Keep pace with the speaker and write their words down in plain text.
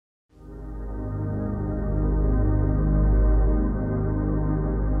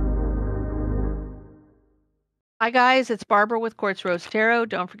Hi guys, it's Barbara with Quartz Rose Tarot.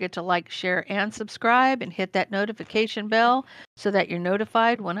 Don't forget to like, share, and subscribe and hit that notification bell so that you're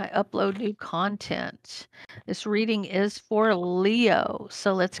notified when I upload new content. This reading is for Leo.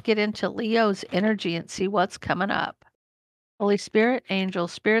 So let's get into Leo's energy and see what's coming up. Holy Spirit,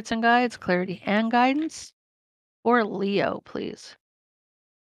 angels, spirits, and guides, clarity and guidance for Leo, please.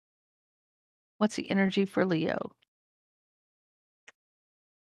 What's the energy for Leo?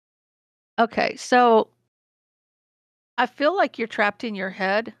 Okay, so I feel like you're trapped in your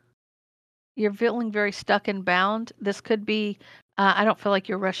head. You're feeling very stuck and bound. This could be, I don't feel like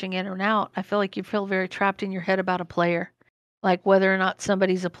you're rushing in and out. I feel like you feel very trapped in your head about a player, like whether or not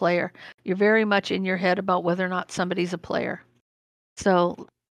somebody's a player. You're very much in your head about whether or not somebody's a player. So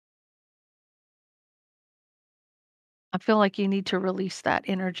I feel like you need to release that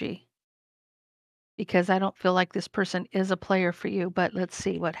energy because I don't feel like this person is a player for you, but let's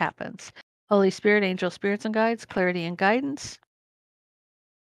see what happens. Holy Spirit, angel, spirits, and guides, clarity and guidance.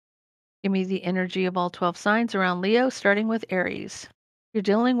 Give me the energy of all 12 signs around Leo, starting with Aries. You're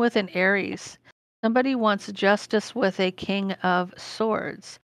dealing with an Aries. Somebody wants justice with a King of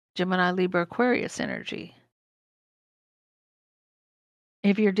Swords. Gemini, Libra, Aquarius energy.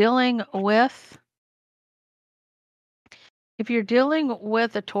 If you're dealing with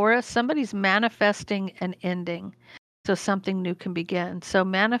a Taurus, somebody's manifesting an ending so something new can begin. So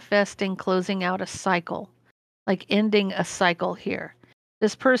manifesting closing out a cycle, like ending a cycle here.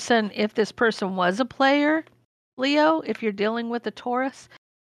 This person, if this person was a player, Leo, if you're dealing with a Taurus,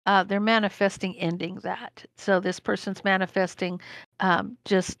 they're manifesting ending that. So this person's manifesting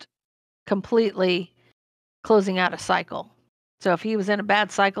just completely closing out a cycle. So if he was in a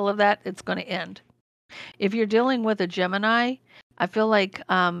bad cycle of that, it's going to end. If you're dealing with a Gemini, I feel like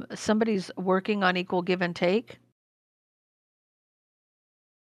somebody's working on equal give and take.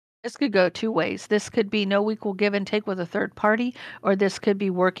 This could go two ways. This could be no equal give and take with a third party, or this could be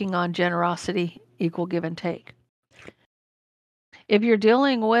working on generosity, equal give and take. If you're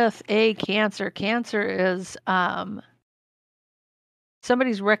dealing with a Cancer, Cancer is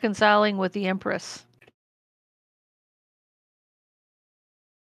somebody's reconciling with the Empress.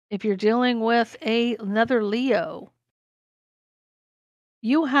 If you're dealing with another Leo,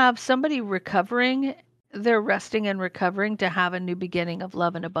 you have somebody recovering. They're resting and recovering to have a new beginning of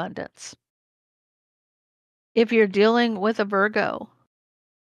love and abundance. If you're dealing with a Virgo,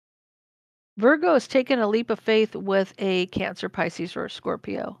 Virgo is taking a leap of faith with a Cancer, Pisces, or a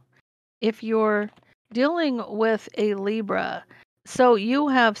Scorpio. If you're dealing with a Libra, so you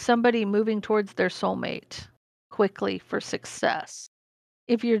have somebody moving towards their soulmate quickly for success.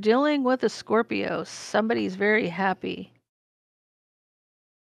 If you're dealing with a Scorpio, somebody's very happy.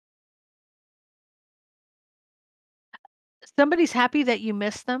 Somebody's happy that you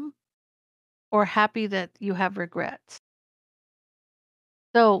miss them or happy that you have regrets.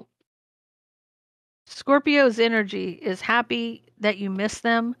 So Scorpio's energy is happy that you miss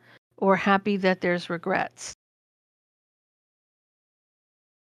them or happy that there's regrets.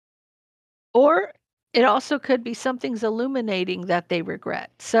 Or it also could be something's illuminating that they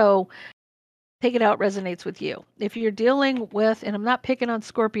regret. So take it out resonates with you. If you're dealing with, and I'm not picking on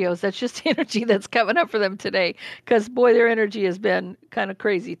Scorpios, that's just energy that's coming up for them today, because boy, their energy has been kind of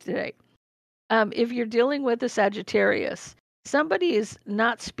crazy today. If you're dealing with a Sagittarius, somebody is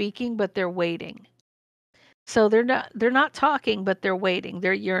not speaking, but they're waiting. So they're not talking, but they're waiting.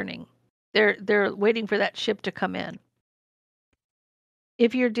 They're yearning. They're waiting for that ship to come in.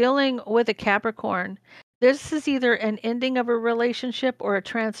 If you're dealing with a Capricorn, this is either an ending of a relationship or a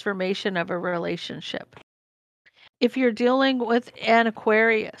transformation of a relationship. If you're dealing with an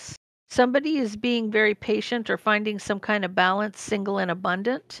Aquarius, somebody is being very patient or finding some kind of balance, single and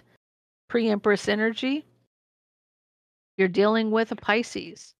abundant, pre-Empress energy. You're dealing with a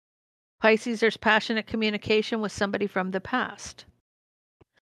Pisces. Pisces, there's passionate communication with somebody from the past.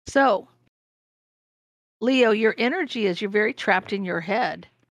 So, Leo, your energy is you're very trapped in your head,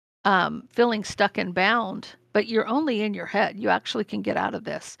 feeling stuck and bound, but you're only in your head. You actually can get out of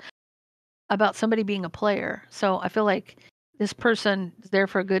this about somebody being a player. So I feel like this person is there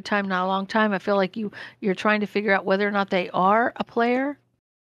for a good time, not a long time. I feel like you're trying to figure out whether or not they are a player.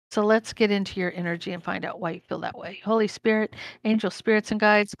 So let's get into your energy and find out why you feel that way. Holy Spirit, angel spirits and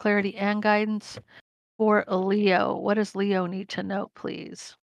guides, clarity and guidance for Leo. What does Leo need to know,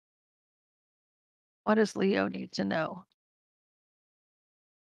 please? What does Leo need to know?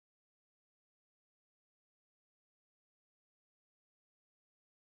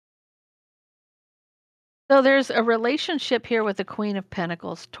 So there's a relationship here with the Queen of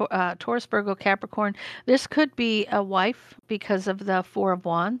Pentacles, Taurus, Virgo, Capricorn. This could be a wife because of the Four of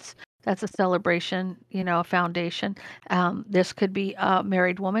Wands. That's a celebration, a foundation. This could be a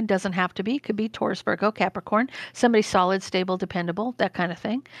married woman, doesn't have to be, could be Taurus, Virgo, Capricorn, somebody solid, stable, dependable, that kind of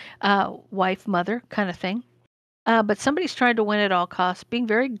thing. Wife, mother kind of thing. But somebody's trying to win at all costs, being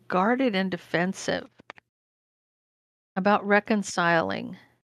very guarded and defensive about reconciling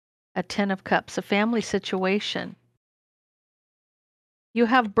a 10 of cups, a family situation. You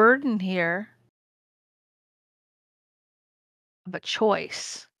have burden here of a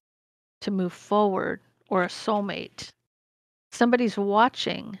choice to move forward or a soulmate. Somebody's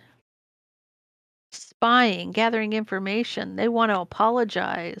watching, spying, gathering information. They want to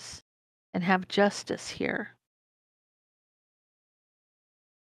apologize and have justice here.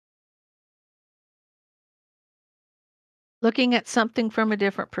 Looking at something from a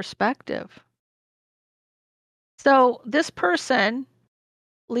different perspective. So, this person,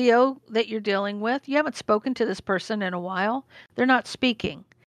 Leo, that you're dealing with, you haven't spoken to this person in a while. They're not speaking,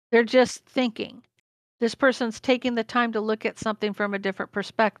 they're just thinking. This person's taking the time to look at something from a different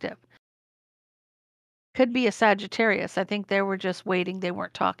perspective. Could be a Sagittarius. I think they were just waiting, they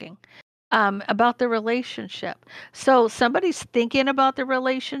weren't talking. About the relationship. So somebody's thinking about the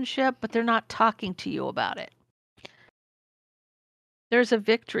relationship, but they're not talking to you about it. There's a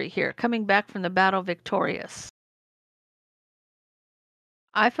victory here, coming back from the battle victorious.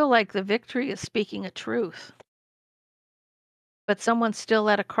 I feel like the victory is speaking a truth, but someone's still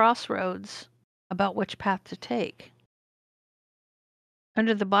at a crossroads about which path to take.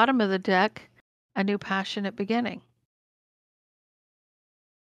 Under the bottom of the deck, a new passionate beginning.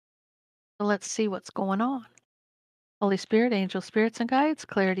 So let's see what's going on. Holy Spirit, angel spirits and guides,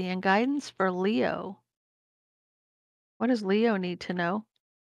 clarity and guidance for Leo. What does Leo need to know?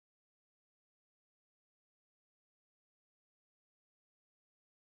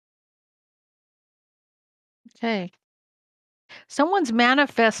 Okay. Someone's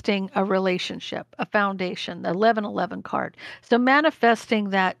manifesting a relationship, a foundation, the 1111 card. So manifesting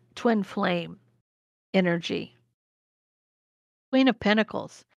that twin flame energy. Queen of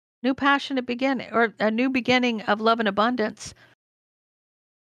Pentacles, new passionate beginning or a new beginning of love and abundance.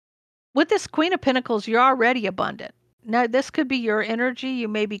 With this Queen of Pentacles, you're already abundant. Now, this could be your energy. You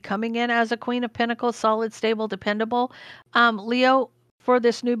may be coming in as a Queen of Pentacles, solid, stable, dependable. Leo, for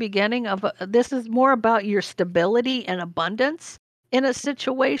this new beginning of this is more about your stability and abundance in a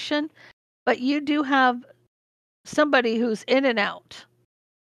situation, but you do have somebody who's in and out,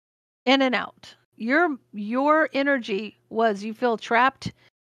 in and out. Your energy was you feel trapped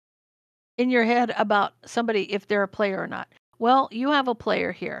in your head about somebody if they're a player or not. Well, you have a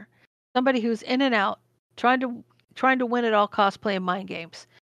player here. Somebody who's in and out, trying to win at all costs, playing mind games.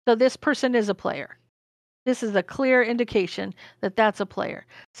 So this person is a player. This is a clear indication that that's a player.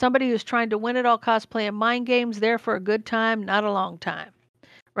 Somebody who's trying to win at all costs, playing mind games, there for a good time, not a long time.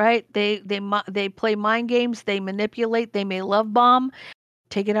 Right? They play mind games, they manipulate, they may love bomb.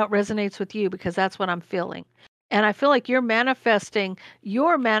 Take it out resonates with you because that's what I'm feeling. And I feel like you're manifesting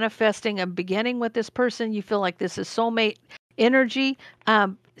a beginning with this person. You feel like this is soulmate energy,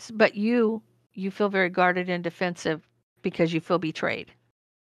 but you feel very guarded and defensive because you feel betrayed.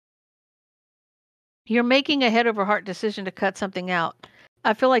 You're making a head over heart decision to cut something out.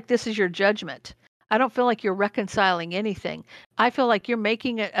 I feel like this is your judgment. I don't feel like you're reconciling anything. I feel like you're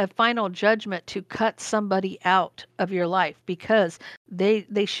making a final judgment to cut somebody out of your life because they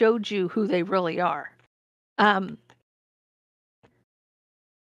showed you who they really are. Um,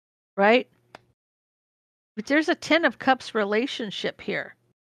 right? But there's a 10 of cups relationship here.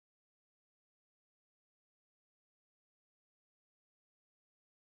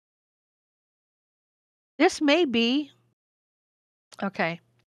 This may be okay.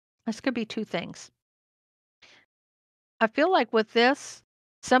 This could be two things. I feel like with this,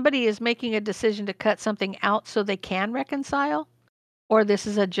 somebody is making a decision to cut something out so they can reconcile, or this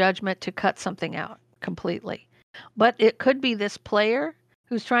is a judgment to cut something out completely. But it could be this player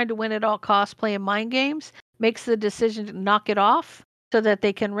who's trying to win at all costs, playing mind games, makes the decision to knock it off so that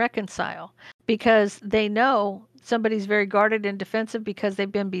they can reconcile because they know somebody's very guarded and defensive because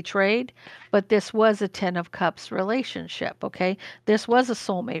they've been betrayed. But this was a 10 of Cups relationship, okay? This was a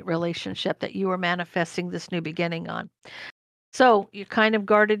soulmate relationship that you were manifesting this new beginning on. So you're kind of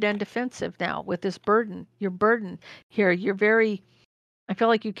guarded and defensive now with this burden. Your burden here, I feel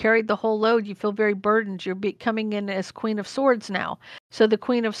like you carried the whole load. You feel very burdened. You're coming in as Queen of Swords now. So the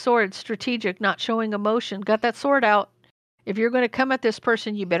Queen of Swords, strategic, not showing emotion, got that sword out. If you're going to come at this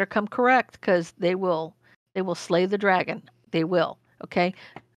person, you better come correct because they will slay the dragon. They will. Okay.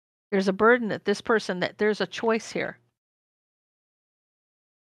 There's a burden that this person that there's a choice here.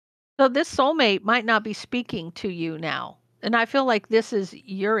 So this soulmate might not be speaking to you now. and I feel like this is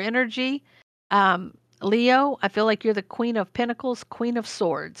your energy. Leo, I feel like you're the Queen of Pentacles, Queen of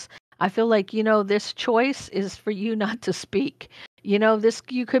Swords. I feel like, this choice is for you not to speak. This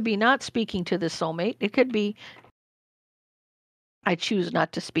you could be not speaking to the soulmate. It could be I choose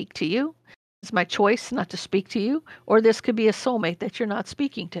not to speak to you. It's my choice not to speak to you, or this could be a soulmate that you're not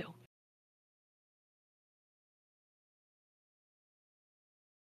speaking to.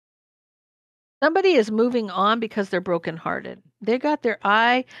 Somebody is moving on because they're brokenhearted. They got their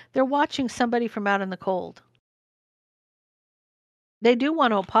eye, they're watching somebody from out in the cold. They do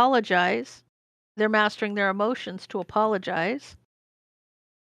want to apologize. They're mastering their emotions to apologize,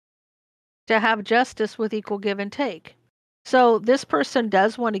 to have justice with equal give and take. So this person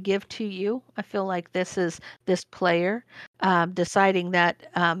does want to give to you. I feel like this is this player deciding that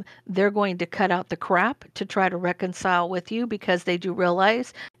they're going to cut out the crap to try to reconcile with you because they do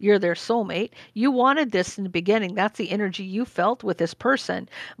realize you're their soulmate. You wanted this in the beginning. That's the energy you felt with this person,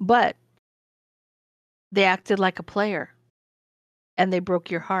 but they acted like a player and they broke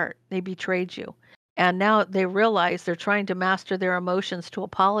your heart. They betrayed you. And now they realize they're trying to master their emotions to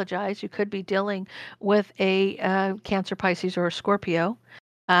apologize. You could be dealing with a Cancer, Pisces, or a Scorpio.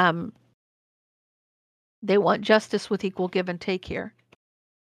 Um, they want justice with equal give and take here.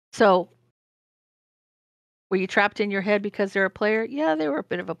 So, were you trapped in your head because they're a player? Yeah, they were a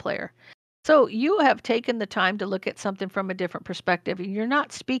bit of a player. So, you have taken the time to look at something from a different perspective. You're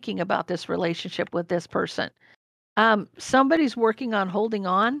not speaking about this relationship with this person. Somebody's working on holding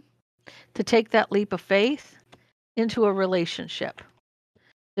on to take that leap of faith into a relationship.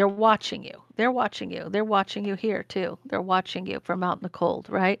 They're watching you. They're watching you. They're watching you here too. They're watching you from out in the cold,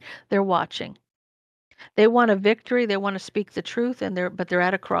 right? They're watching. They want a victory. They want to speak the truth, but they're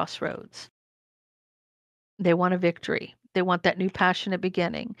at a crossroads. They want a victory. They want that new passionate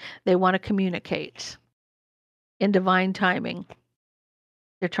beginning. They want to communicate in divine timing.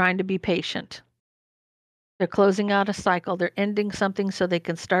 They're trying to be patient. They're closing out a cycle. They're ending something so they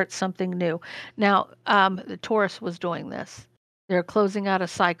can start something new. Now, the Taurus was doing this. They're closing out a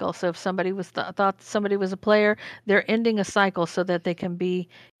cycle. So if somebody thought somebody was a player, they're ending a cycle so that they can be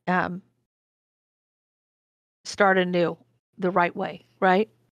start anew the right way, right?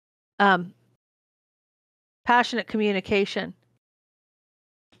 Um, passionate communication.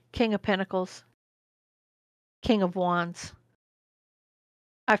 King of Pentacles, King of Wands.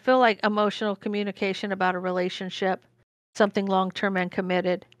 I feel like emotional communication about a relationship, something long term and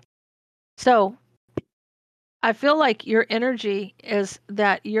committed. So I feel like your energy is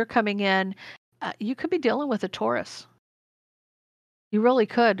that you're coming in. You could be dealing with a Taurus. You really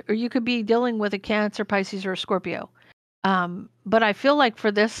could. Or you could be dealing with a Cancer, Pisces, or a Scorpio. But I feel like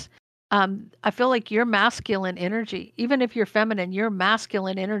for this, I feel like your masculine energy, even if you're feminine, your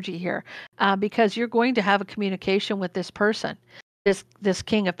masculine energy here, because you're going to have a communication with this person, this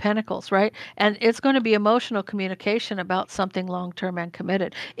King of Pentacles, right? And it's going to be emotional communication about something long term and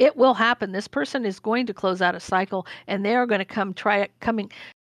committed. It will happen. This person is going to close out a cycle, and they are going to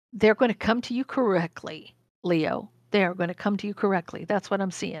they're going to come to you correctly, Leo. They are going to come to you correctly. That's what I'm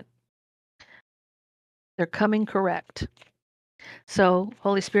seeing. They're coming correct. So,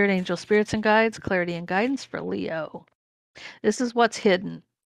 Holy Spirit, angel spirits and guides, clarity and guidance for Leo. This is what's hidden.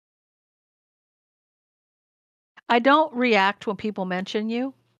 I don't react when people mention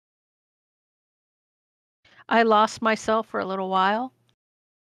you. I lost myself for a little while,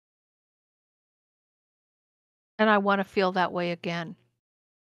 and I want to feel that way again.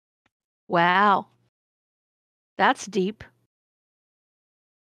 Wow, that's deep.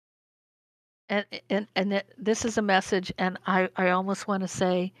 And this is a message, and I almost want to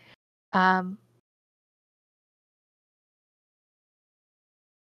say, I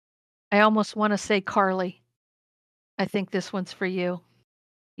almost want to say, Carly, I think this one's for you.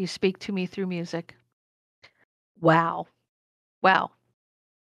 You speak to me through music. Wow, wow.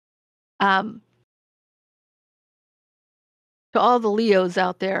 Um, to all the Leos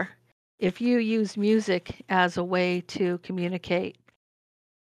out there, if you use music as a way to communicate,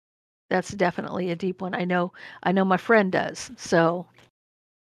 that's definitely a deep one. I know my friend does. So,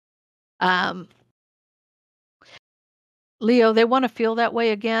 um, Leo, they want to feel that way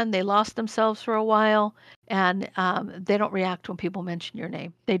again. They lost themselves for a while, and they don't react when people mention your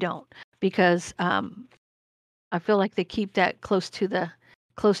name. They don't, because I feel like they keep that close to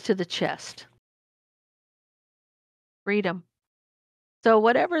the chest. Freedom. So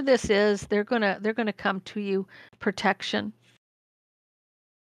whatever this is, they're gonna come to you, protection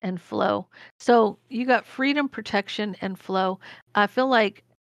and flow. So you got freedom, protection, and flow. I feel like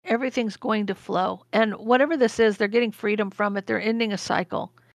everything's going to flow. And whatever this is, they're getting freedom from it. They're ending a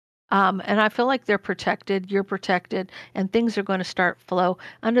cycle. And I feel like they're protected, you're protected, and things are going to start flow.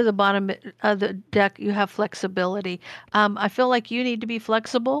 Under the bottom of the deck, you have flexibility. I feel like you need to be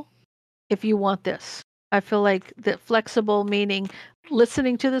flexible if you want this. I feel like that flexible meaning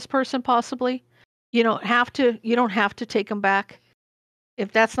listening to this person possibly. You don't have to take them back.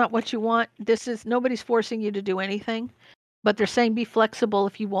 If that's not what you want, this is nobody's forcing you to do anything, but they're saying be flexible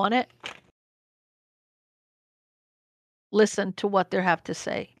if you want it. Listen to what they have to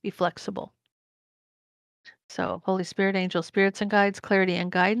say. Be flexible. So, Holy Spirit, angels, spirits and guides, clarity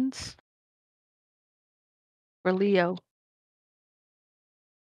and guidance for Leo,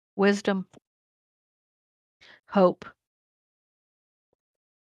 wisdom, hope,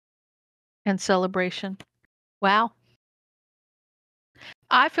 and celebration. Wow.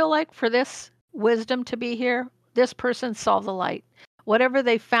 I feel like for this wisdom to be here, this person saw the light. Whatever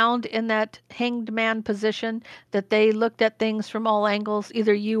they found in that hanged man position, that they looked at things from all angles,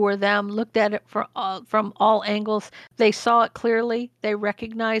 either you or them looked at it from all angles. They saw it clearly. They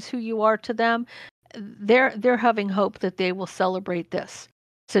recognize who you are to them. They're having hope that they will celebrate this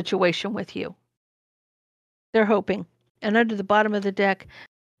situation with you. They're hoping. And under the bottom of the deck,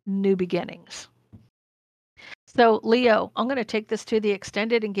 new beginnings. So, Leo, I'm going to take this to the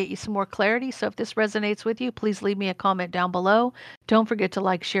extended and get you some more clarity. So, if this resonates with you, please leave me a comment down below. Don't forget to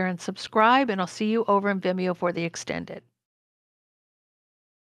like, share, and subscribe, and I'll see you over in Vimeo for the extended.